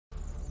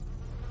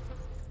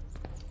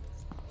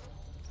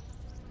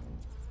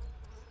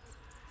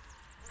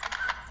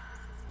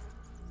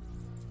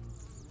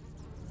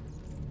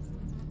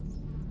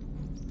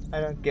I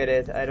don't get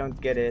it. I don't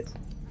get it.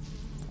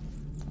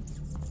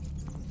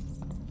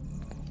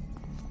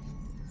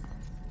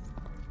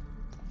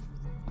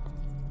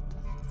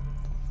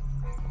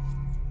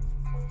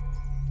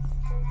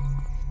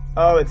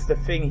 Oh, it's the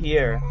thing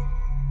here.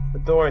 The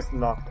door is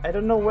locked. I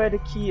don't know where the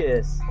key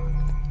is.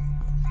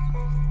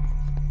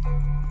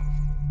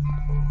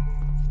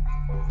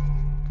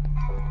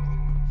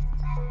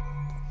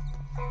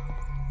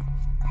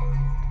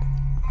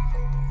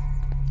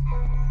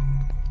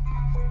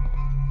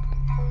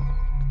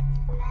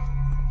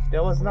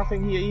 There was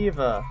nothing here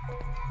either.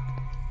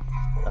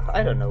 Ugh,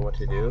 I don't know what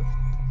to do.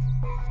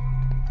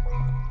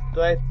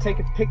 Do I take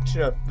a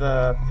picture of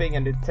the thing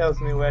and it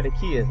tells me where the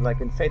key is,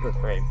 like in Fatal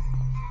Frame?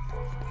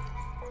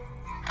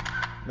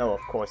 No,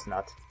 of course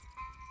not.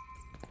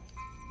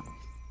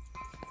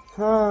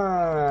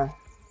 Huh.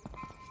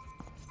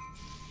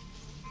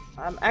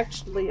 I'm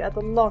actually at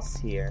a loss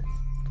here.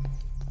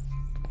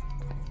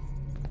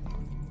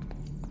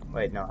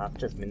 Wait, no, I've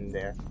just been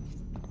there.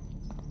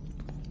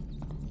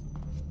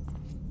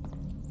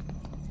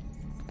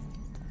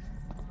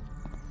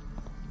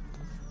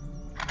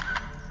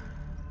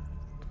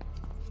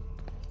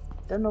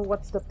 Don't know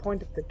what's the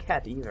point of the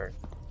cat either.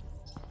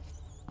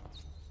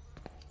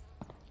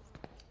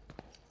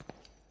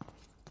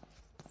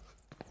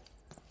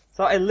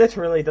 So I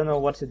literally don't know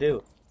what to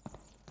do.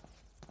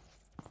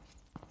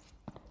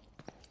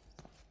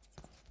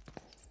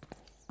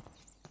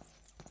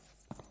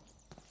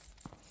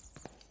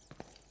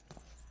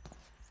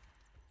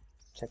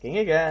 Checking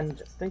again,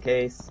 just in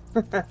case.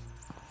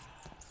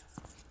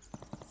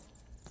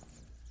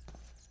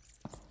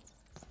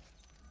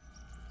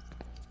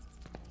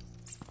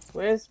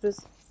 Where's this?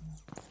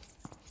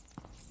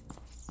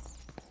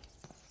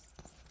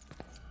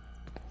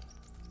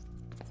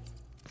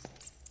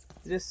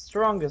 It is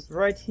strongest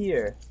right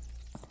here.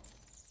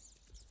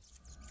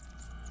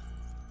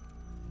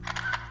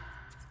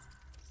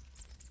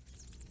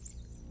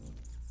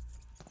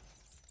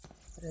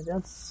 But I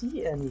don't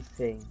see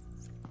anything.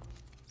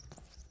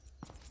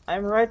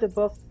 I'm right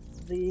above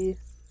the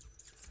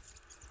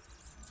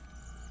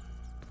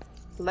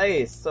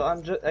place, so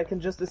I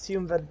can just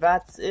assume that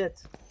that's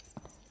it.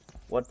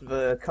 What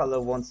the color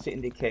wants to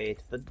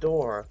indicate. The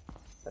door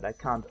that I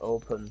can't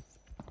open.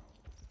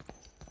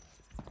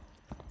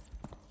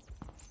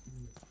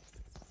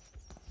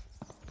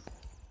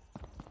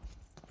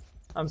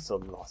 I'm so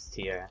lost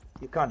here.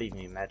 You can't even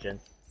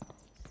imagine.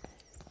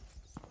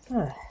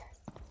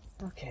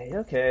 Okay,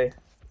 okay.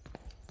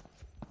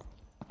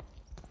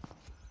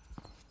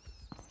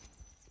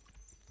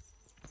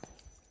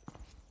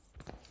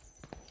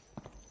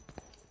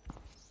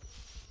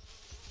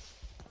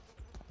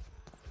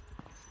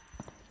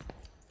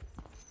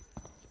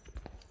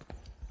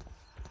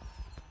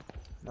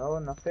 No,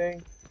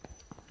 nothing.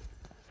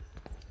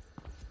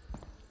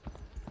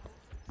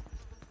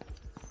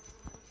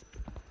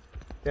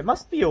 There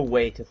must be a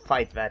way to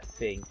fight that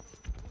thing.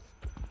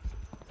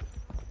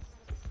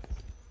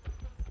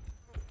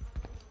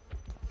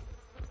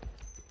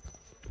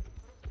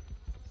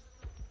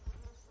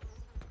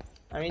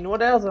 I mean,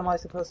 what else am I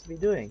supposed to be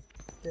doing?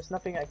 There's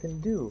nothing I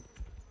can do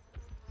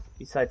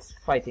besides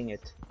fighting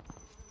it.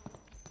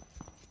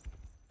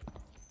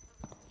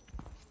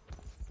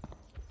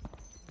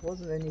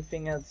 Wasn't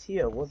anything else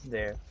here, was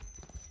there?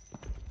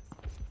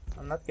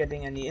 I'm not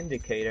getting any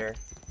indicator.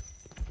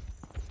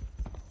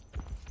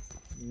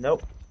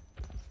 Nope.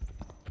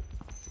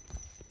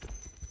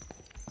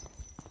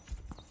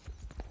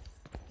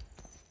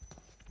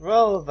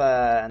 Well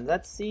then,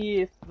 let's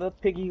see if the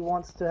piggy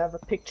wants to have a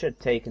picture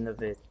taken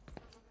of it.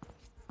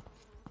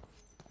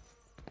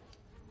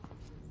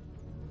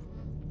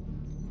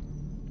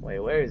 Wait,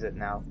 where is it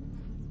now?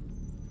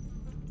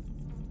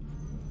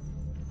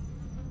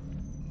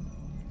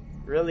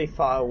 Really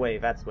far away,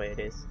 that's where it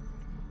is.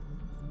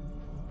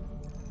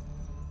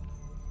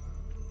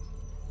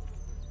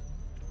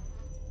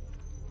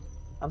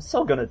 I'm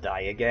so gonna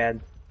die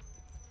again.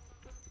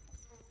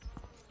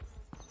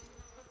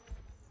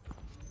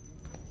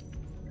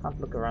 Can't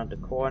look around the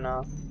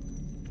corner.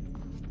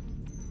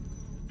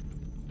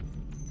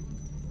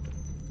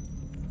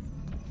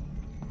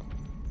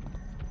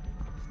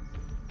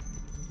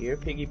 Here,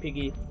 piggy,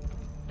 piggy.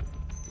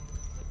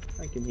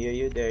 I can hear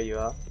you, there you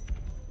are.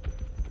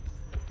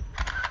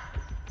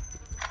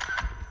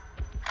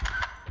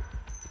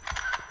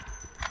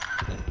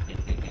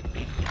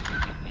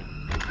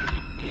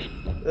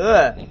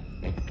 Ugh!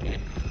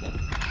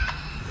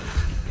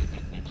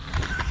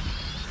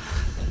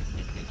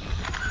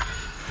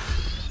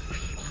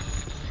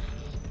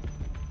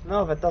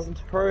 No, that doesn't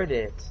hurt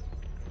it.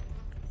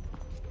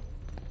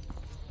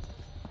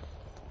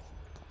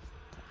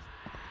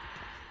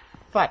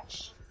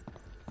 Fudge.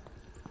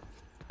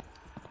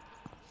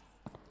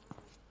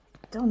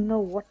 Don't know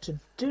what to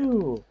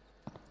do.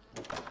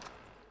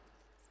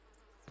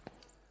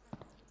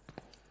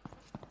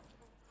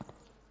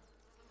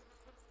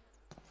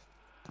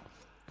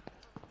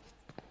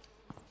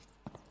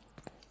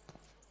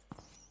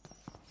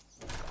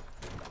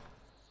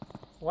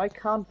 Why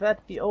can't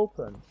that be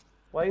open?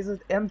 Why is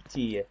it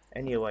empty,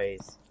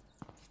 anyways?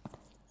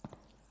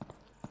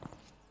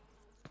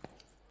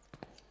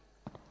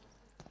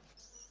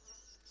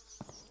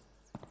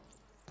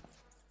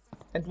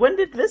 And when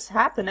did this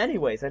happen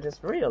anyways? I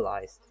just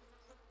realized.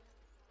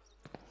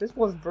 This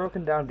was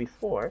broken down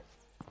before.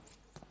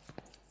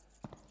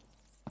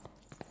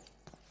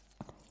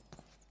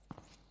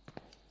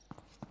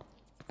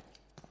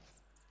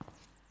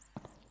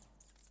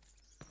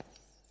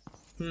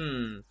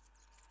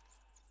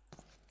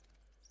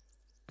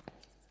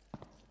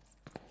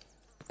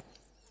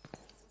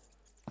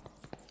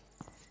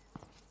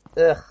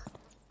 Ugh.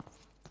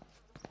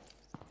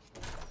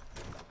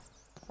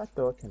 That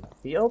door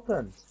cannot be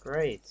opened.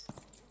 Great.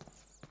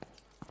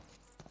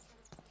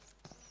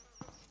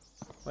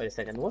 Wait a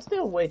second, was there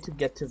a way to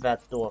get to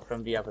that door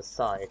from the other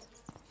side?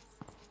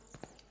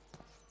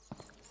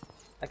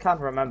 I can't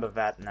remember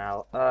that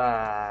now.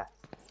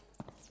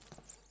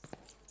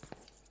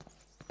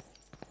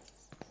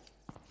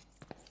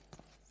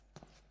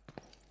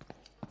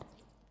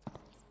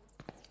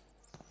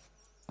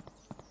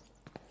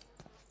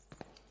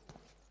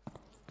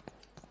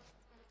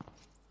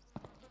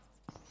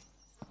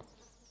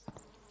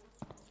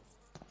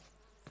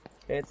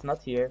 Okay, it's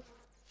not here.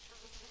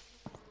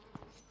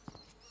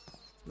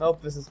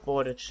 Nope, this is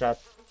boarded shut.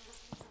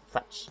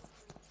 Fetch.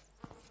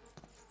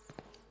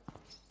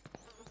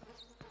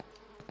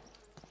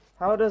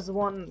 How does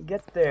one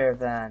get there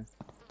then?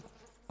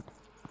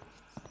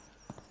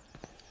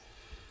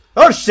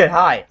 Oh shit,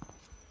 hi!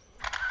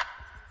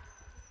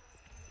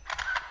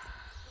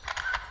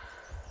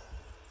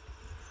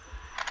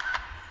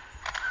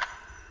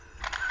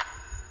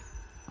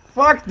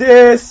 Fuck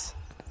this!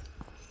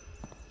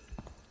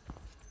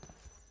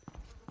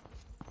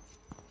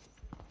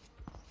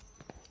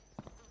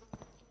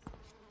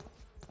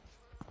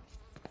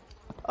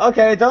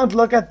 Okay, don't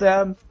look at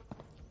them.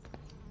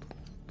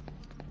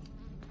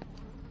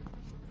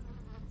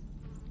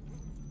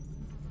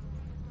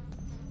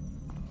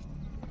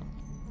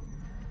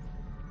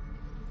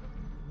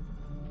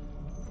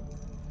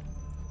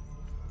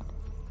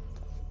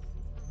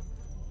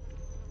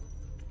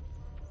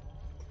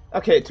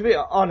 Okay, to be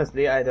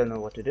honestly, I don't know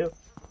what to do.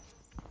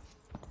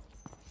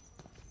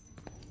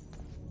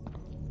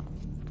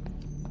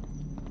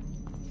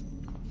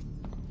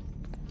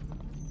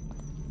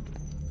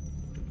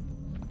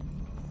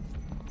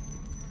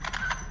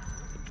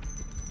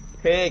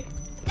 Pig!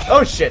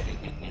 Oh shit!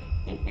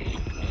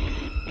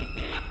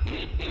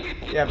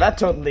 Yeah, that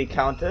totally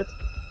counted.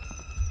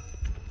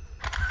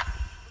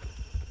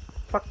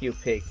 Fuck you,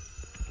 pig.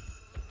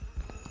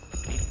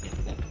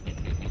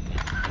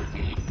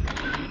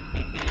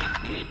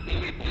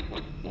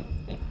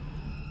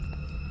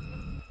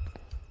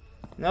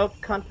 Nope,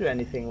 can't do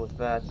anything with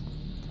that.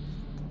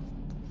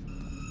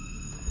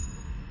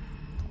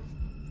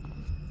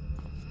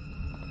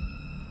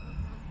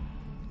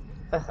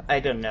 I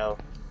don't know.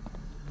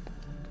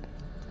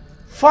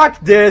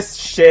 Fuck this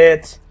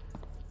shit!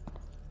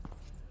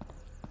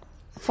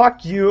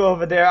 Fuck you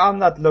over there, I'm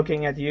not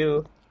looking at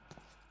you.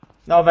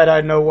 Now that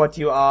I know what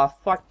you are,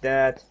 fuck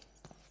that.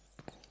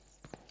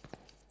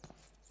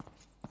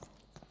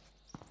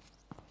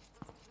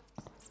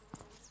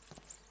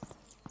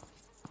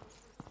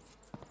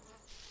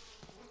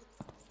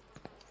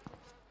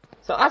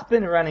 So I've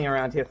been running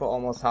around here for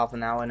almost half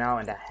an hour now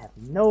and I have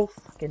no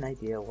fucking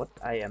idea what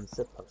I am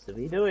supposed to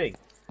be doing.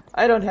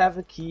 I don't have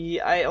a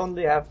key, I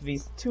only have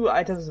these two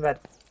items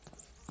that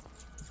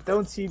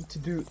don't seem to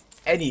do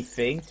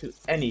anything to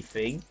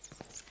anything.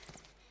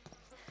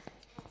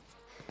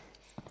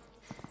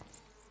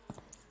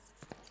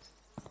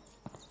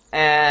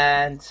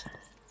 And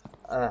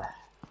I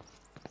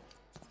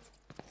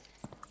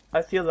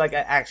feel like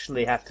I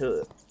actually have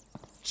to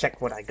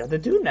check what I gotta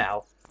do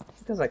now,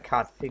 because I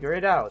can't figure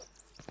it out.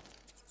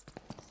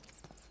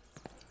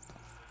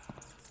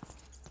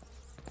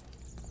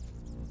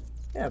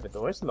 Yeah, the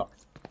door is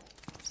locked.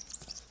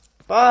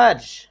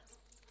 Fudge!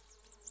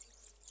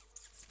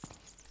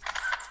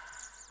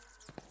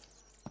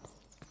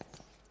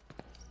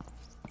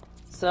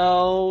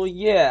 So,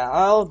 yeah,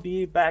 I'll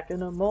be back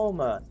in a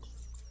moment.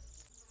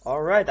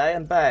 Alright, I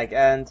am back,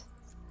 and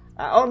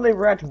I only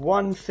read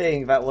one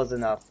thing that was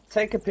enough.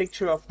 Take a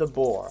picture of the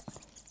boar.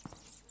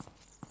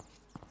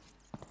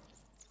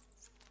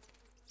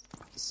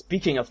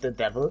 Speaking of the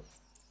devil.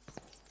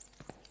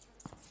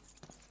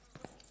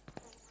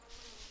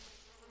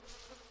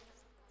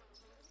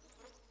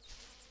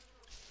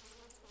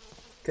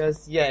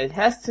 Because, yeah, it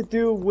has to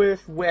do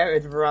with where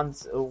it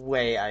runs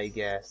away, I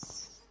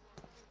guess.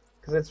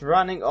 Because it's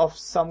running off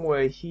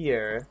somewhere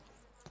here.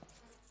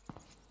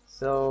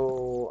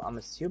 So, I'm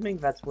assuming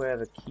that's where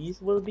the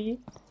keys will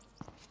be.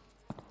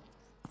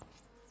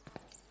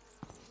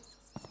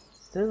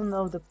 Still don't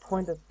know the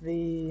point of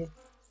the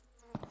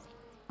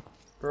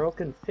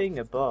broken thing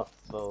above,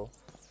 though.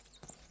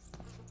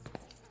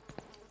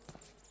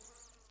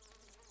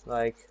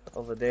 Like,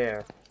 over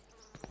there.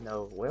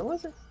 No, where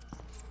was it?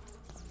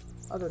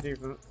 I don't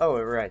even...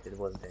 Oh, right, it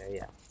was there,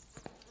 yeah.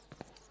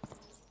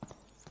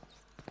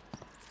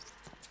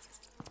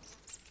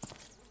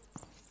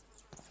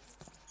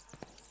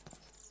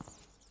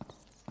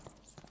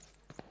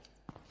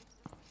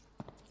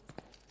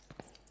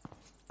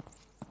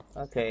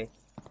 Okay.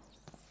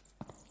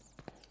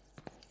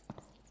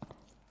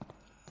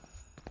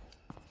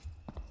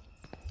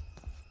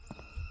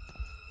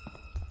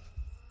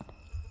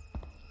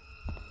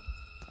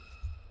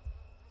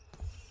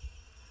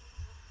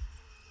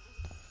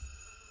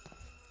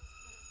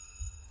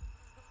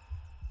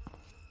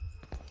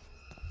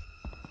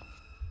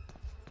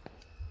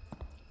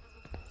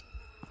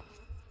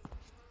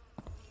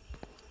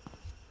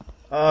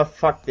 Oh,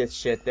 fuck this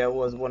shit. There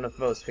was one of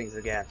those things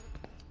again.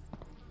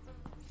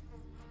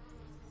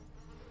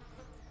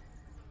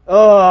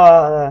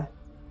 Oh,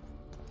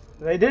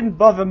 they didn't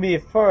bother me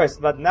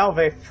first, but now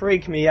they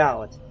freak me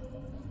out.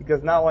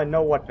 Because now I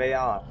know what they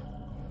are.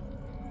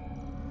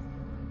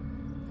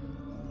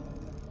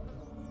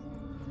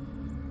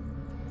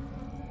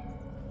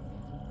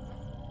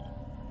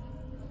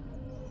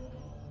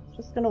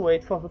 Just gonna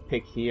wait for the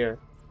pig here.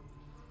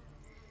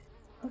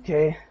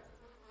 Okay.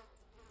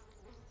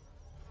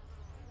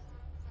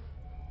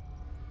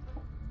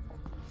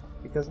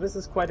 Because this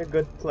is quite a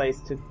good place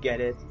to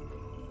get it.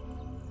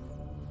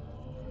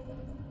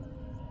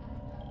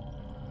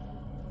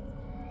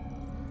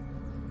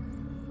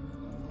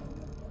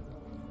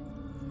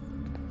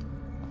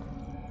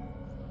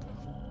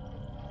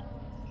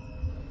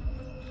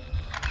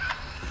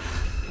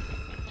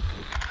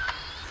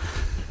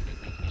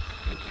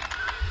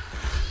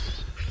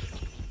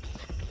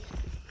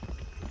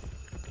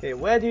 Okay,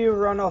 where do you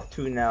run off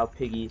to now,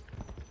 piggy?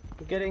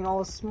 You're getting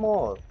all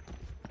small.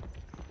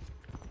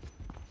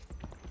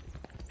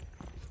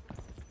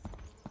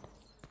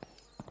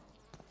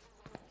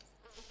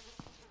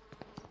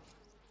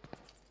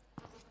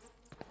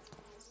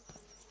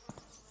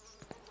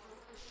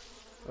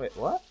 Wait,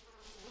 what?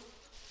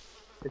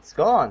 It's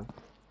gone.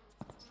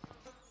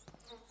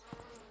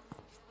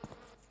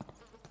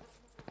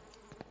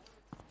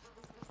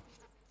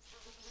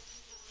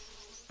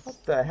 What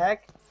the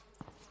heck?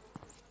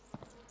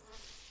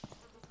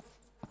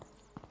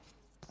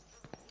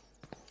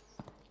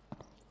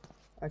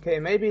 Okay,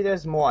 maybe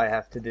there's more I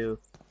have to do.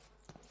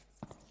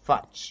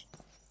 Fudge.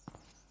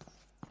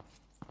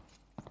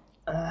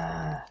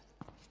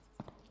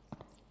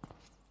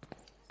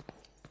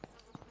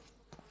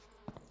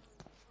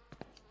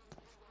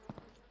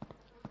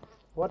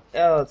 What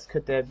else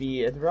could there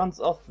be? It runs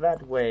off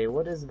that way.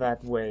 What is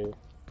that way?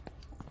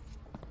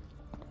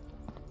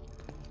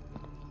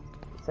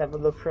 Let's have a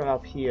look from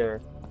up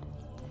here.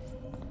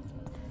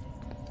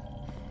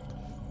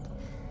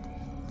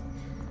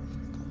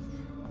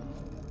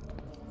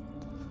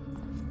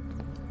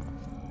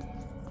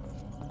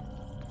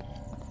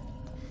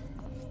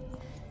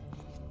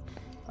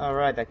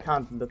 Alright, I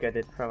can't look at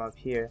it from up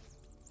here.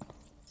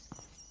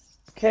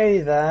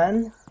 Okay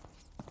then.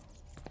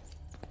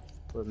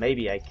 Well,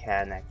 maybe I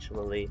can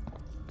actually.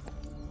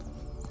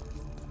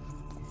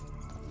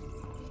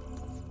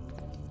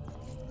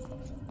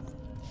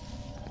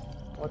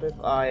 What if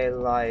I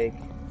like...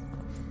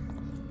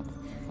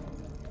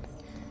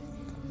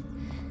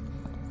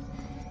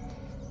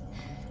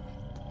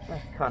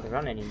 I can't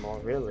run anymore,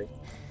 really.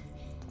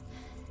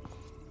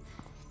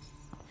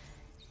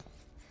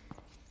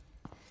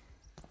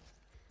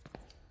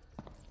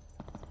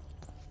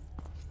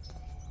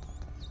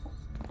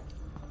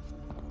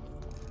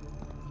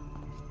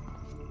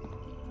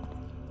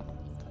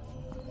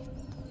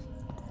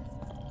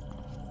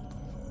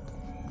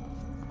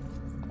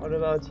 What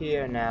about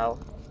here now?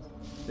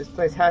 This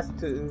place has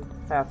to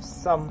have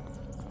some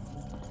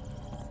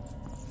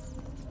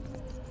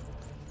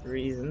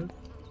reason.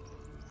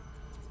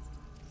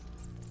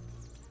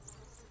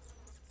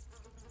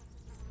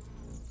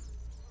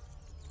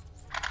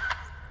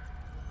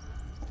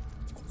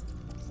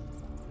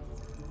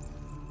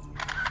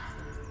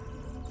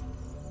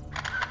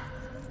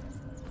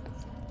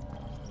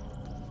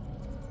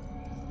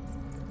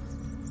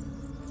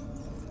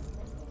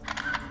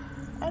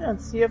 I don't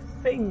see a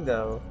thing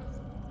though.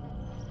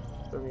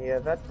 From here,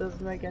 that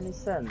doesn't make any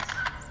sense.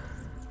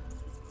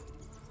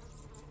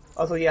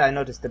 Also, yeah, I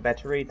noticed the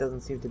battery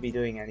doesn't seem to be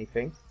doing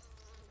anything.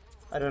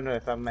 I don't know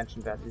if I've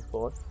mentioned that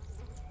before.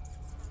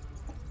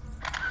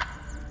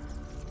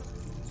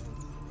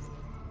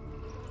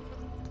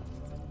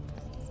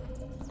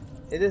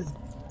 It is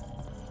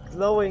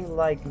glowing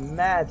like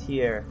mad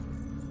here.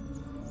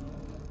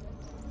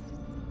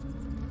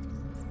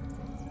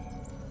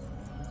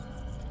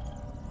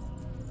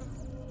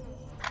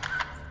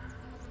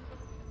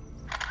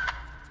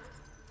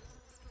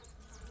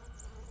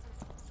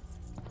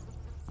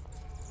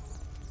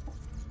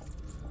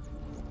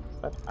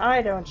 But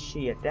I don't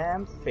see a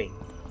damn thing.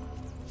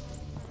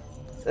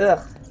 Ugh.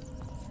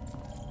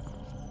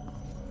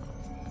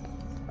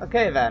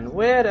 Okay then,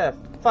 where the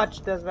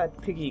fudge does that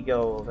piggy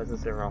go? This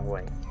is the wrong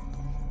way.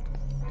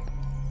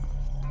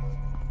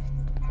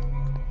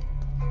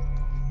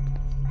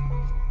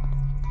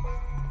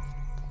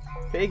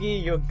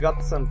 Piggy, you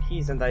got some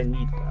keys and I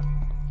need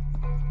them.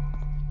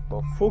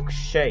 For fuck's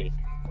sake.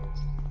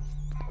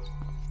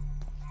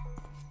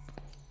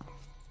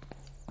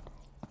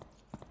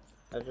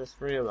 I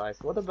just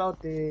realized, what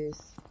about the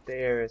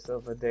stairs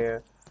over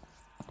there?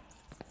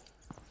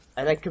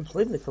 I like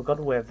completely forgot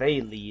where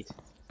they lead.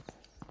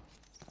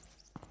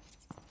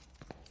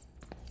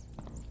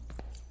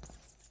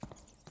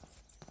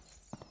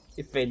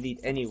 If they lead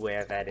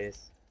anywhere, that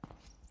is.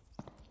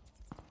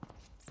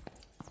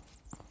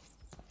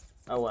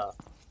 Oh well.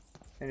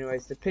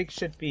 Anyways, the pig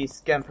should be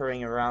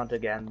scampering around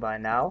again by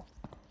now.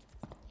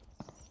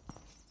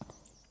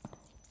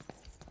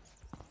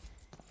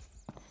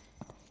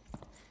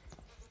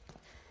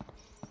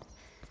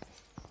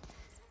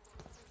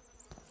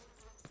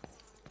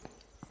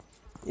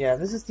 Yeah,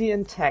 this is the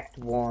intact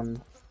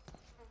one.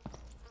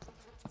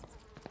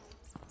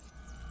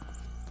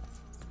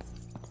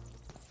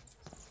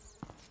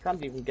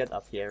 Can't even get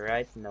up here,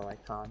 right? No, I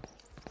can't.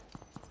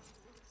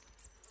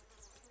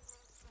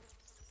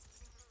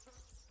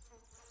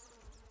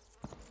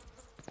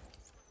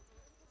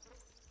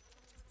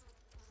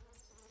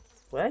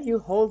 Where are you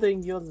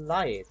holding your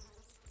light?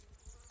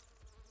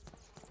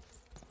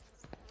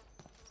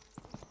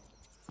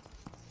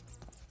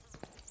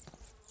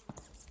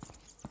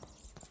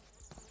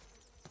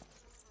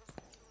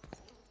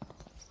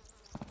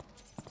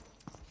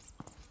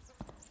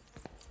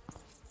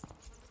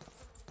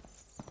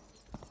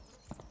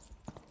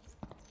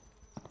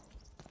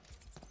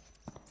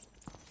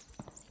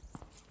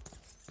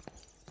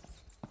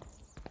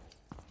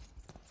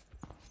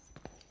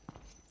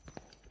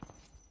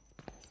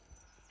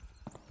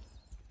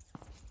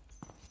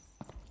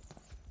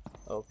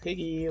 Oh,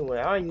 piggy,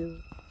 where are you?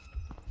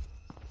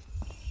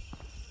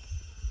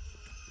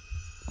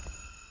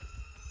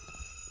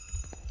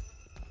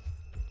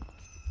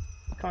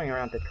 Coming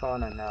around the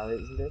corner now,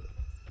 isn't it?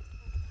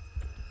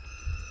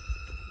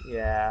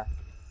 Yeah.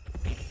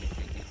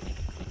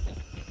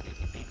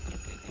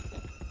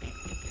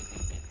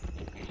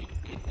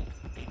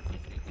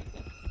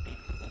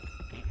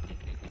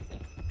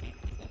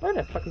 Where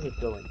the fuck is it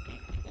going?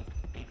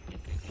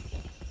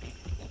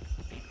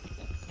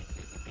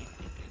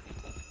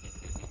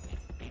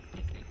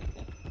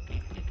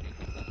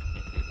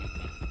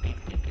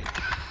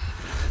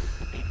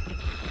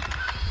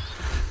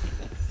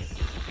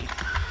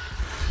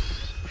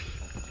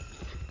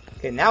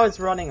 Okay, now it's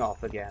running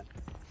off again.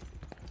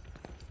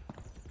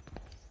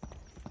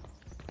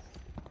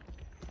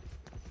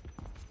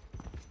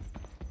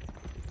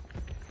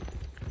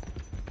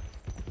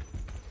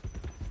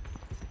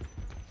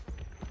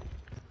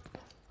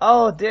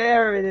 Oh,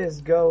 there it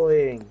is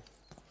going.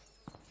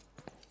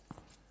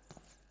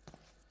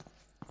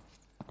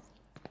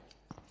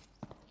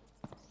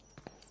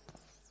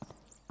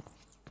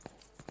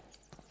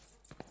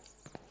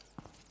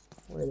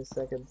 Wait a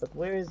second, but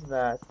where is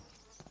that?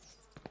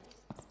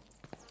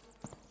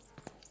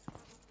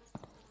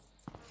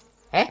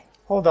 Eh?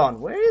 Hold on,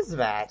 where is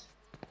that?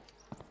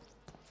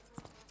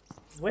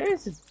 Where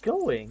is it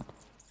going?